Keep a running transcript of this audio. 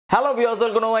Hello viewers,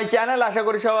 welcome to my channel. আশা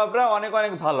করি সবাই আপনারা অনেক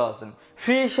অনেক ভালো আছেন।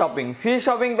 ফ্রি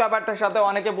শপিং ব্যাপারটার সাথে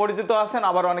অনেকে পরিচিত আছেন,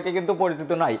 আবার অনেকে কিন্তু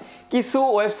পরিচিত নাই। কিছু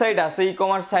ওয়েবসাইট আছে, ই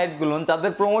কমার্স সাইটগুলো,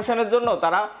 যাদের প্রমোশনের জন্য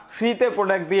তারা ফ্রিতে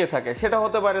প্রোডাক্ট দিয়ে থাকে। সেটা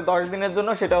হতে পারে 10 দিনের জন্য,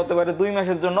 সেটা হতে পারে 2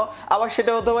 মাসের জন্য, আবার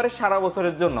সেটা হতে পারে সারা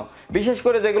বছরের জন্য। বিশেষ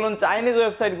করে যেগুলো চাইনিজ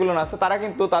ওয়েবসাইটগুলো আছে, তারা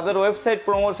কিন্তু তাদের ওয়েবসাইট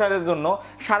প্রমোশনের জন্য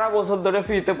সারা বছর ধরে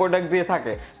ফ্রিতে প্রোডাক্ট দিয়ে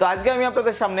থাকে। তো আজকে আমি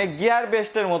আপনাদের সামনে গিয়ার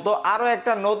বেস্টের মতো আরও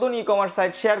একটা নতুন ই কমার্স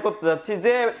সাইট শেয়ার করতে যাচ্ছি,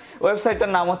 যে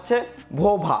ওয়েবসাইটটার নাম হচ্ছে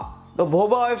ভোভা। তো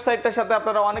ভোভা ওয়েবসাইটটার সাথে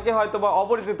আপনারা অনেকে হয়তো বা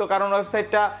অপরিচিত, কারণ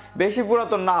ওয়েবসাইটটা বেশি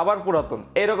পুরাতন না আবার পুরাতন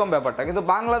এরকম ব্যাপারটা, কিন্তু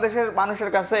বাংলাদেশের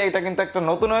মানুষের কাছে এটা কিন্তু একটা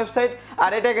নতুন ওয়েবসাইট,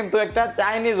 আর এটা কিন্তু একটা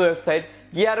চাইনিজ ওয়েবসাইট।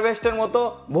 গিয়ার বেস্টের মতো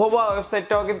ভোভা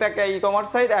ওয়েবসাইটটাও কিন্তু একটা ই কমার্স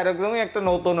সাইট, আর একদমই একটা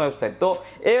নতুন ওয়েবসাইট। তো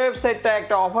এই ওয়েবসাইটটা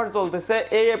একটা অফার চলতেছে।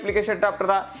 এই অ্যাপ্লিকেশনটা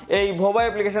আপনারা, এই ভোভা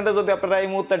অ্যাপ্লিকেশনটা যদি আপনারা এই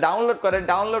মুহূর্তে ডাউনলোড করেন,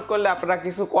 ডাউনলোড করলে আপনারা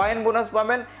কিছু কয়েন বোনাস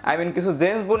পাবেন, কিছু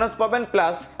জেন্স বোনাস পাবেন,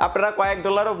 প্লাস আপনারা কয়েক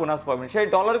ডলারও বোনাস পাবেন। সেই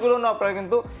ডলারগুলো আপনারা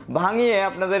কিন্তু ভাঙিয়ে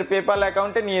আপনাদের পেপ্যাল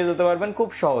অ্যাকাউন্টে নিয়ে যেতে পারবেন খুব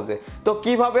সহজে। তো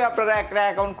কিভাবে আপনারা একটা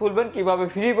অ্যাকাউন্ট খুলবেন, কিভাবে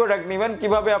ফ্রি প্রোডাক্ট নেবেন,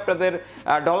 কিভাবে আপনাদের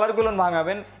ডলারগুলো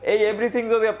ভাঙাবেন, এই এভরিথিং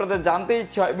যদি আপনাদের জানতে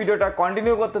ইচ্ছা হয়, ভিডিওটা কন্টিনিউ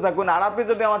করতে থাকুন। আর আপনি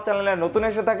যদি আমার চ্যানেলে নতুন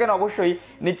এসে থাকেন, অবশ্যই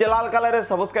নিচে লাল কালারের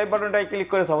সাবস্ক্রাইব বাটনটায় ক্লিক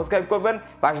করে সাবস্ক্রাইব করবেন,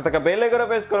 পাশে থাকা বেল আইকনে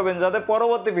প্রেস করবেন, যাতে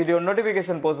পরবর্তী ভিডিওর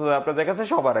নোটিফিকেশন পৌঁছে যায় আপনাদের কাছে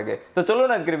সবার আগে। তো চলুন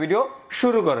আজকের ভিডিও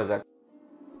শুরু করা যাক।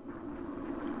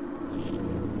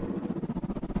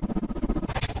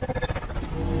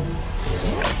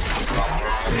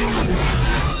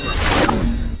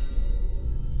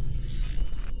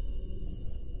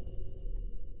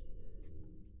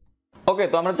 ওকে,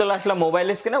 তো আমরা চলে আসলাম মোবাইল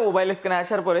স্ক্রিনে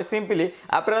আসার পরে সিম্পলি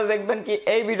আপনারা দেখবেন কি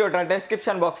এই ভিডিওটা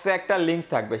ডেসক্রিপশন বক্সে একটা লিঙ্ক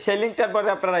থাকবে। সেই লিঙ্কটার পরে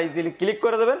আপনারা ইজিলি ক্লিক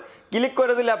করে দেবেন। ক্লিক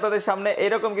করে দিলে আপনাদের সামনে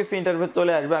এরকম কিছু ইন্টারফেস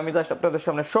চলে আসবে। আমি জাস্ট আপনাদের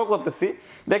সামনে শো করতেছি,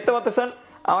 দেখতে পাচ্ছেন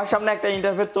আমার সামনে একটা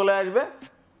ইন্টারফেস চলে আসবে।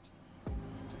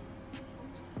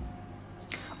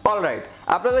 অলরাইট,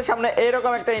 আপনাদের সামনে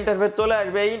এইরকম একটা ইন্টারফেস চলে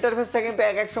আসবে। এই ইন্টারফেসটা কিন্তু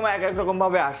এক এক সময় এক এক রকম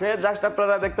ভাবে আসে। জাস্ট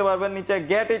আপনারা দেখতে পারবেন নিচে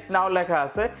গেট ইট নাও লেখা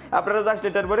আছে, আপনারা জাস্ট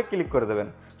এটার পরে ক্লিক করে দেবেন।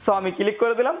 সো আমি ক্লিক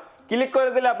করে দিলাম। ক্লিক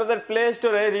করে দিলে আপনাদের প্লে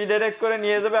স্টোরে রিডাইরেক্ট করে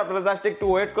নিয়ে যাবে। আপনারা জাস্ট একটু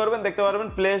ওয়েট করবেন, দেখতে পারবেন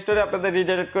প্লে স্টোরে আপনাদের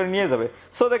রিডাইরেক্ট করে নিয়ে যাবে।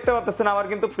 সো দেখতে পাচ্ছেন আমার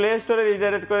কিন্তু প্লে স্টোরে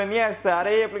রিডাইরেক্ট করে নিয়ে আসছে। আর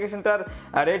এই অ্যাপ্লিকেশনটার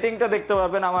রেটিংটা দেখতে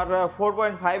পাবেন, আমার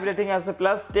 4.5 রেটিং আছে,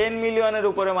 প্লাস 10 মিলিয়নের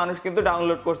উপরে মানুষ কিন্তু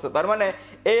ডাউনলোড করছে। তার মানে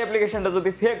এই অ্যাপ্লিকেশনটা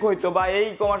যদি ফেক হইতো, বা এই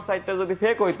কমার্স সাইটটা যদি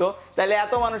ফেক হইতো, তাহলে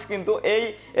এত মানুষ কিন্তু এই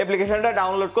অ্যাপ্লিকেশনটা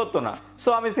ডাউনলোড করতো না। সো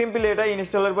আমি সিম্পলি এটা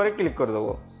ইনস্টলের পরে ক্লিক করে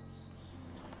দেবো।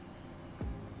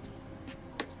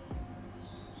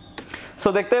 সো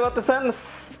দেখতেই পাচ্ছেন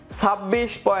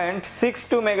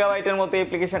 26.62 মেগাবাইটের মতো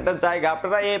অ্যাপ্লিকেশনটার জায়গা।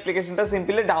 আপনারা এই অ্যাপ্লিকেশনটা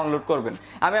সিম্পলি ডাউনলোড করবেন।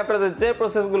 আমি আপনাদের যে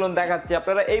প্রসেসগুলো দেখাচ্ছি,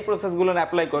 আপনারা এই প্রসেসগুলো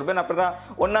অ্যাপ্লাই করবেন। আপনারা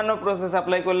অন্যান্য প্রসেস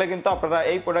অ্যাপ্লাই করলে কিন্তু আপনারা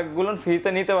এই প্রোডাক্টগুলো ফ্রিতে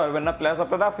নিতে পারবেন না, প্লাস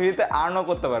আপনারা ফ্রিতে আর্নও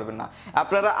করতে পারবেন না।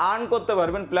 আপনারা আর্ন করতে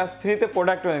পারবেন, প্লাস ফ্রিতে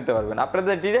প্রোডাক্টও নিতে পারবেন।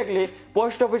 আপনাদের ডিরেক্টলি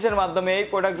পোস্ট অফিসের মাধ্যমে এই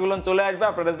প্রোডাক্টগুলো চলে আসবে,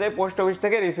 আপনারা যে পোস্ট অফিস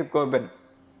থেকে রিসিভ করবেন।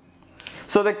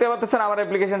 সো দেখতে পাচ্ছেন আমার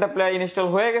অ্যাপ্লিকেশনটা প্রায় ইনস্টল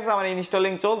হয়ে গেছে, আমার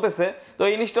ইনস্টলিং চলতেছে। তো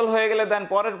ইনস্টল হয়ে গেলে দেন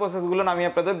পরের প্রসেসগুলো আমি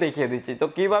আপনাদের দেখিয়ে দিচ্ছি। তো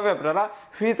কিভাবে আপনারা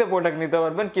ফ্রিতে প্রোডাক্ট নিতে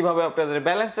পারবেন, কিভাবে আপনাদের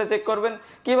ব্যালেন্সটা চেক করবেন,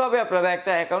 কিভাবে আপনারা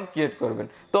একটা অ্যাকাউন্ট ক্রিয়েট করবেন।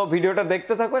 তো ভিডিওটা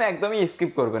দেখতে থাকুন, একদমই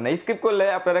স্কিপ করবেন না। স্কিপ করলে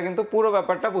আপনারা কিন্তু পুরো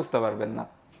ব্যাপারটা বুঝতে পারবেন না।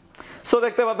 সো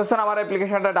দেখতে পাচ্ছেন আমার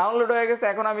অ্যাপ্লিকেশনটা ডাউনলোড হয়ে গেছে।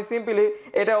 এখন আমি সিম্পলি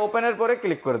এটা ওপেনের পরে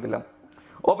ক্লিক করে দিলাম।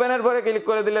 ওপেনের পরে ক্লিক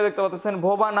করে দিলে দেখতে পাচ্ছেন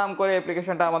ভোভা নাম করে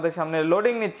অ্যাপ্লিকেশনটা আমাদের সামনে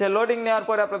লোডিং নিচ্ছে। লোডিং নেওয়ার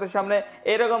পরে আপনাদের সামনে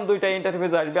এরকম দুইটা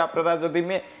ইন্টারফেস আসবে। আপনারা যদি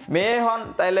মেয়ে হন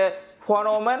তাহলে ফর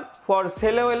ওমেন, ফর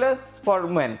ছেলে হইলে ফর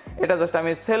মেন। এটা জাস্ট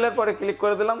আমি সেলের পরে ক্লিক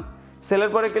করে দিলাম।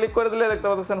 সেলের পরে ক্লিক করে দিলে দেখতে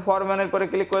পাচ্ছেন ফর মেনের পরে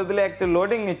ক্লিক করে দিলে একটা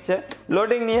লোডিং নিচ্ছে।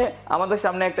 লোডিং নিয়ে আমাদের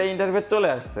সামনে একটা ইন্টারফেস চলে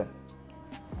আসছে।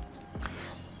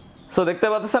 সো দেখতে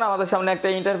পাচ্ছেন আমাদের সামনে একটা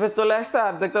ইন্টারফেস চলে আসছে,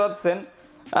 আর দেখতে পাচ্ছেন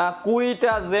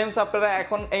 20টা জেমস আপনারা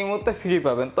এখন এই মুহূর্তে ফ্রি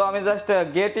পাবেন। তো আমি জাস্ট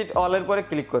গেট ইট অলের পরে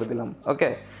ক্লিক করে দিলাম। ওকে,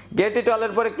 গেট ইট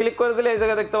অলের পরে ক্লিক করে দিলে এই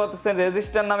জায়গায় দেখতে পাচ্ছেন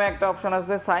রেজিস্টার নামে একটা অপশন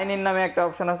আছে, সাইন ইন নামে একটা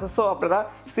অপশন আছে। সো আপনারা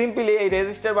সিম্পলি এই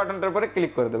রেজিস্টার বাটনটার পরে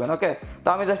ক্লিক করে দেবেন। ওকে, তো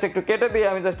আমি জাস্ট একটু কেটে দিয়ে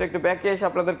আমি জাস্ট একটু ব্যাকে এসে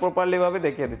আপনাদের প্রপারলি ভাবে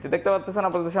দেখিয়ে দিচ্ছি। দেখতে পাচ্ছেন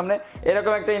আপনাদের সামনে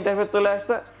এরকম একটা ইন্টারফেস চলে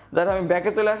আসছে। যারা আমি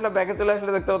ব্যাকে চলে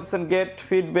আসলে দেখতে পাচ্ছেন গেট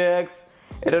ফিডব্যাকস,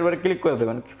 এটার পরে ক্লিক করে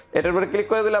দেবেন। এটার পরে ক্লিক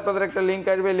করে দিলে আপনাদের একটা লিঙ্ক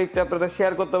আসবে, লিঙ্কটা আপনারা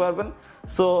শেয়ার করতে পারবেন।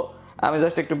 সো আমি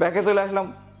জাস্ট একটু ব্যাকে চলে আসলাম।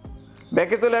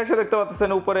 ব্যাকে চলে আসে দেখতে পাচ্ছেন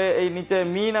উপরে এই নিচে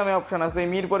মি নামে অপশন আছে। এই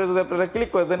মির পরে যদি আপনারা ক্লিক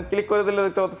করে দেন, ক্লিক করে দিলে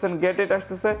দেখতে পাচ্ছেন গেট ইট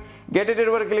আসতেছে। গেট ইটের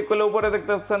উপরে ক্লিক করলে উপরে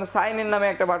দেখতে পাচ্ছেন সাইন ইন নামে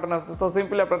একটা বাটন আছে। সো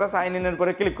সিম্পলি আপনারা সাইন ইনের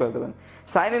পরে ক্লিক করে দেবেন।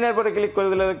 সাইন ইনের পরে ক্লিক করে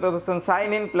দিলে দেখতে পাচ্ছেন সাইন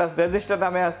ইন প্লাস রেজিস্টার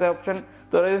নামে আছে অপশন।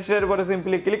 তো রেজিস্টারের পরে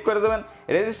সিম্পলি ক্লিক করে দেবেন।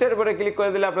 রেজিস্টারের পরে ক্লিক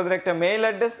করে দিলে আপনাদের একটা মেইল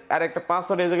অ্যাড্রেস আর একটা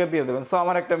পাসওয়ার্ড এই জায়গায় দিয়ে দেবেন। সো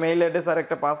আমার একটা মেইল অ্যাড্রেস আর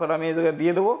একটা পাসওয়ার্ড আমি এই জায়গায়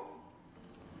দিয়ে দেবো।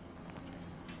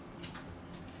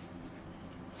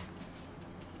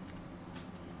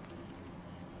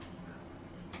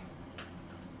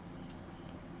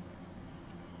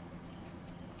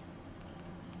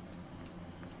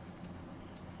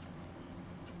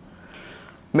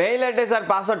 মেইল অ্যাড্রেস আর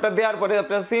পাসওয়ার্ডটা দেওয়ার পরে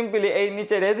আপনারা সিম্পলি এই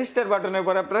নিচে রেজিস্টার বাটনের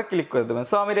পরে আপনারা ক্লিক করে দেবেন।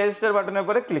 সো আমি রেজিস্টার বাটনের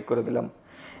পরে ক্লিক করে দিলাম।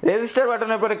 রেজিস্টার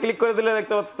বাটনের পরে ক্লিক করে দিলে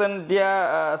দেখতে পাচ্ছেন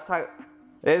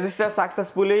register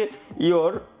successfully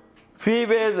your free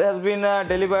base has been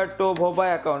delivered two ভোভা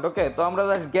account. ওকে, তো আমরা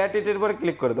জাস্ট গেট ইটের পরে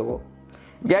ক্লিক করে দেবো।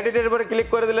 গেট ইটের পরে ক্লিক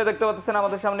করে দিলে দেখতে পাচ্ছেন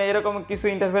আমাদের সামনে এরকম কিছু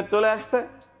ইন্টারফেস চলে আসছে।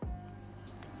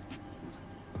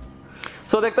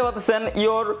 সো দেখতে পাচ্ছেন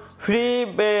ইওর ফ্রি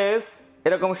বেস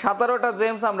এরকম 17টা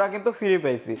জেমস আমরা কিন্তু ফ্রি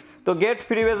পেয়েছি। তো গেট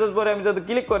ফ্রি বেজেস পরে আমি যদি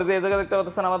ক্লিক করে দিই, এই জায়গায় দেখতে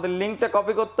পাচ্ছেন আমাদের লিঙ্কটা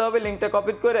কপি করতে হবে। লিঙ্কটা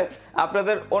কপি করে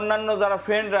আপনাদের অন্যান্য যারা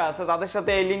ফ্রেন্ডরা আছে তাদের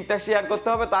সাথে এই লিঙ্কটা শেয়ার করতে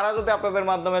হবে। তারা যদি আপনাদের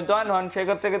মাধ্যমে জয়েন হন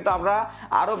সেক্ষেত্রে কিন্তু আমরা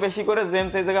আরও বেশি করে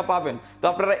জেমস এই জায়গায় পাবেন। তো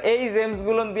আপনারা এই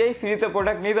জেমসগুলো দিয়েই ফ্রিতে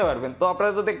প্রোডাক্ট নিতে পারবেন। তো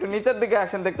আপনারা যদি একটু নিচের দিকে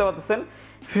আসেন দেখতে পাচ্ছেন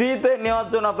ফ্রিতে নেওয়ার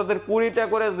জন্য আপনাদের 20টা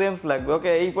করে জেমস লাগবে।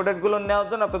 ওকে, এই প্রোডাক্টগুলো নেওয়ার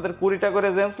জন্য আপনাদের 20টা করে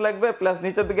জেমস লাগবে। প্লাস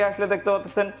নিচের দিকে আসলে দেখতে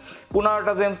পাচ্ছেন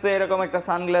 15টা জেমসে এরকম একটা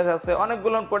সানগ্লাস আছে।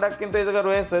 অনেকগুলো প্রোডাক্ট কিন্তু এই জায়গায়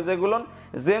রয়েছে যেগুলো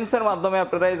জেমসের মাধ্যমে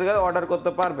আপনারা এই জায়গায় অর্ডার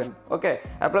করতে পারবেন। ওকে,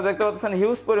 আপনারা দেখতে পাচ্ছেন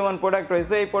হিউজ পরিমাণ প্রোডাক্ট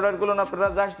রয়েছে। এই প্রোডাক্টগুলো আপনারা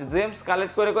জাস্ট জেমস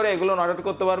কালেক্ট করে করে এগুলো অর্ডার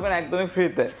করতে পারবেন একদমই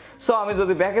ফ্রিতে। সো আমি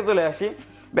যদি ব্যাকে চলে আসি,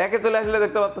 ব্যাকে চলে আসলে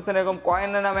দেখতে পাচ্ছেন এরকম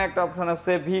কয়েনের নামে একটা অপশন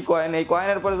আছে ভি কয়েন। এই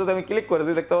কয়েনের পরে যদি আমি ক্লিক করে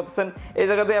দিই দেখতে পাচ্ছেন এই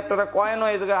জায়গাতে আপনারা কয়েনও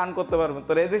এই জায়গায় আর্ন করতে পারবেন।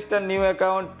 তো রেজিস্টার নিউ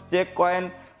অ্যাকাউন্ট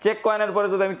চেক কয়েনের পরে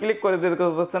যদি আমি ক্লিক করে দিই দেখতে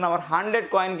পাচ্ছেন আমার 100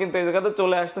 কয়েন কিন্তু এই জায়গাতে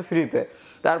চলে আসছে ফ্রিতে।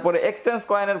 তারপরে এক্সচেঞ্জ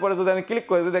কয়েনের পরে যদি আমি ক্লিক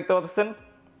করে দিই দেখতে পাচ্ছেন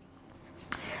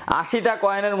 80টা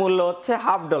কয়েনের মূল্য হচ্ছে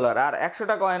 $1/2 আর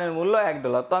 100টা কয়েনের মূল্য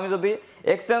 $1। তো আমি যদি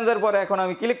এক্সচেঞ্জের পরে এখন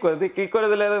আমি ক্লিক করে দিই, ক্লিক করে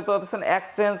দিলে দেখতে পাচ্ছেন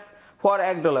এক্সচেঞ্জ ফর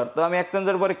 $1। তো আমি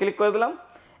এক্সচেঞ্জের পরে ক্লিক করে দিলাম।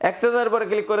 এক্সচেঞ্জের পরে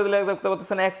ক্লিক করে দিলে দেখতে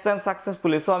পাচ্ছেন এক্সচেঞ্জ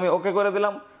সাকসেসফুলি। সো আমি ওকে করে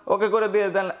দিলাম। ওকে করে দিয়ে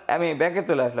দেন আমি ব্যাকে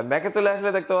চলে আসলাম। ব্যাকে চলে আসলে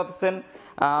দেখতে পাচ্ছেন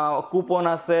কুপন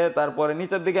আছে। তারপরে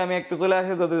নিচের দিকে আমি একটু চলে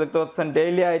আসি, যদি দেখতে পাচ্ছেন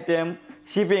ডেইলি আইটেম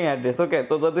শিপিং অ্যাড্রেস। ওকে,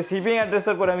 তো যদি শিপিং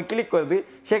অ্যাড্রেসের পরে আমি ক্লিক করে দিই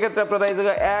সেক্ষেত্রে আপনারা এই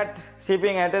জায়গায় অ্যাড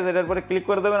শিপিং অ্যাড্রেস এটার পরে ক্লিক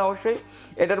করে দেবেন অবশ্যই।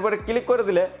 এটার পরে ক্লিক করে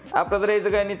দিলে আপনাদের এই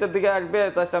জায়গায় নিচের দিকে আসবে।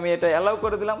 জাস্ট আমি এটা অ্যালাউ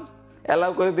করে দিলাম।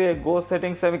 অ্যালাউ করে দিয়ে গো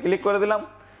সেটিংসে আমি ক্লিক করে দিলাম।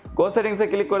 গো সেটিংসে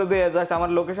ক্লিক করে দিয়ে জাস্ট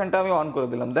আমার লোকেশনটা আমি অন করে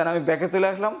দিলাম। দেন আমি ব্যাকে চলে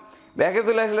আসলাম। ব্যাকে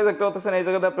চলে আসলে দেখতে পাচ্ছেন এই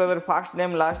জায়গাতে আপনাদের first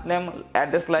name last name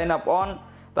address line up on,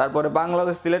 তারপরে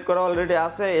বাংলাদেশ সিলেক্ট করা অলরেডি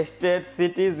আছে, state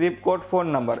city zip code phone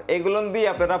number এগুলো দিয়ে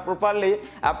আপনারা প্রপারলি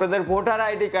আপনাদের ভোটার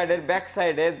আইডি কার্ডের ব্যাক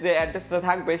সাইডে যে অ্যাড্রেসটা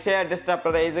থাকবে সেই অ্যাড্রেসটা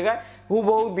আপনারা এই জায়গায়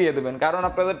হুবহু দিয়ে দেবেন। কারণ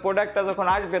আপনাদের প্রোডাক্টটা যখন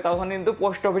আসবে তখন কিন্তু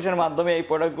পোস্ট অফিসের মাধ্যমে এই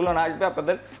প্রোডাক্টগুলো আসবে,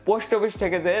 আপনাদের পোস্ট অফিস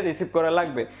থেকে যে রিসিভ করা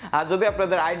লাগবে। আর যদি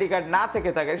আপনাদের আইডি কার্ড না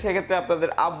থেকে থাকে সেক্ষেত্রে আপনাদের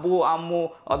আব্বু আম্মু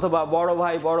অথবা বড়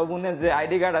ভাই বড় বোনের যে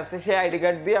আইডি কার্ড আছে সেই আইডি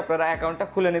কার্ড দিয়ে আপনারা অ্যাকাউন্টটা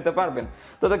খুলে নিতে পারবেন।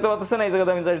 তো দেখতে পাচ্ছেন এই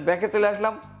জায়গাতে আমি জাস্ট ব্যাকে চলে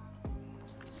আসলাম।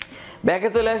 ব্যাকে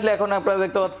চলে আসলে এখন আপনারা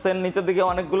দেখতে পাচ্ছেন নিচের দিকে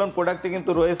অনেকগুলো প্রোডাক্টই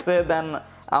কিন্তু রয়েছে। দেন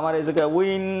আমার এই জায়গায়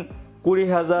উইন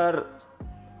 20,000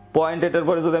 পয়েন্ট, এটার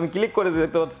পরে যদি আমি ক্লিক করে দিই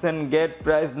দেখতে পাচ্ছেন গেট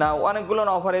প্রাইস নাও অনেকগুলো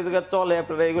অফার এই জায়গায় চলে,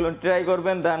 আপনারা এইগুলো ট্রাই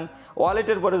করবেন। দেন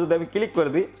ওয়ালেটের পরে যদি আমি ক্লিক করে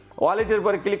দিই, ওয়ালেটের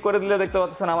পরে ক্লিক করে দিলে দেখতে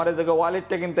পাচ্ছেন আমার এই জায়গায়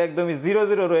ওয়ালেটটা কিন্তু একদমই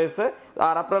 0 রয়েছে।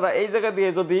 আর আপনারা এই জায়গা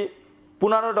দিয়ে যদি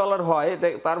 $15 হয়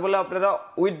তার বলে আপনারা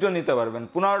উইথড্র নিতে পারবেন।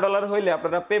 $15 হইলে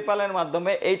আপনারা পেপ্যালের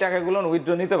মাধ্যমে এই টাকাগুলো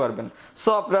উইথড্র নিতে পারবেন।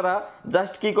 সো আপনারা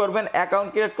জাস্ট কি করবেন, অ্যাকাউন্ট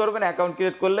ক্রিয়েট করবেন। অ্যাকাউন্ট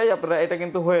ক্রিয়েট করলেই আপনারা এটা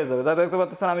কিন্তু হয়ে যাবে। তাই দেখতে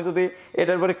পাচ্ছেন আমি যদি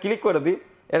এটার পরে ক্লিক করে দিই,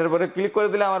 এটার পরে ক্লিক করে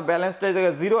দিলে আমার ব্যালেন্সটা এই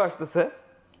জায়গায় 0 আসতেছে।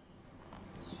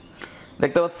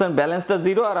 দেখতে পাচ্ছেন ব্যালেন্সটা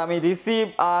 0 আর আমি রিসিভ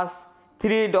আস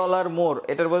 $3 মোর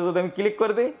এটার পরে যদি আমি ক্লিক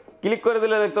করে দিই, ক্লিক করে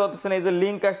দিলে দেখতে পাচ্ছেন এই যে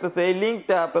লিঙ্ক আসতেছে, এই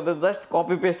লিঙ্কটা আপনাদের জাস্ট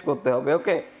কপি পেস্ট করতে হবে।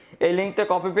 ওকে, এই লিঙ্কটা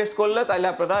কপি পেস্ট করলে তাহলে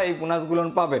আপনারা এই বোনাসগুলো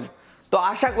পাবেন। তো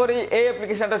আশা করি এই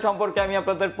অ্যাপ্লিকেশনটা সম্পর্কে আমি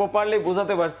আপনাদের প্রপারলি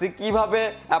বোঝাতে পারছি কিভাবে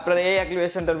আপনারা এই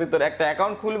অ্যাপ্লিকেশনটার ভিতরে একটা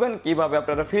অ্যাকাউন্ট খুলবেন, কিভাবে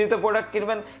আপনারা ফ্রিতে প্রোডাক্ট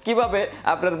কিনবেন, কিভাবে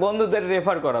আপনার বন্ধুদের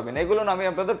রেফার করাবেন, এগুলো আমি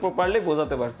আপনাদের প্রপারলি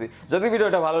বোঝাতে পারছি। যদি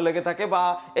ভিডিওটা ভালো লেগে থাকে বা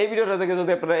এই ভিডিওটা থেকে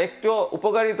যদি আপনারা একটু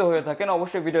উপকারিত হয়ে থাকেন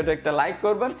অবশ্যই ভিডিওটা একটা লাইক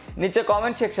করবেন, নিচে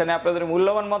কমেন্ট সেকশনে আপনাদের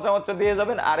মূল্যবান মতামতটা দিয়ে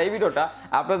যাবেন। আর এই ভিডিওটা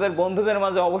আপনাদের বন্ধুদের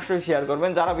মাঝে অবশ্যই শেয়ার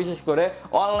করবেন যারা বিশেষ করে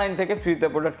অনলাইন থেকে ফ্রিতে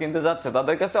প্রোডাক্ট কিনতে যাচ্ছে,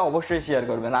 তাদের কাছে অবশ্যই শেয়ার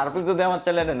করবেন। আর আপনি যদি আমার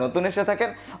চ্যানেলে নতুন এসে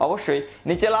থাকেন অবশ্যই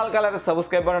নিচে লাল কালারের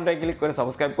সাবস্ক্রাইব বাটনটায় ক্লিক করে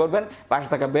সাবস্ক্রাইব করবেন, পাশে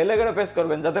থাকা বেল আইকনে প্রেস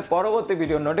করবেন যাতে পরবর্তী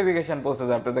ভিডিও নোটিফিকেশন পৌঁছে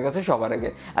যায় আপনাদের কাছে সবার আগে।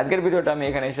 আজকের ভিডিওটা আমি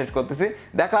এখানে শেষ করতেছি।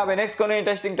 দেখা হবে নেক্সট কোনো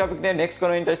ইন্টারেস্টিং টপিক নিয়ে, নেক্সট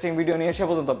কোনো ইন্টারেস্টিং ভিডিও নিয়ে। সে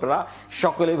পর্যন্ত আপনারা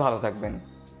সকলেই ভালো থাকবেন।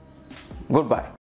 Good bye.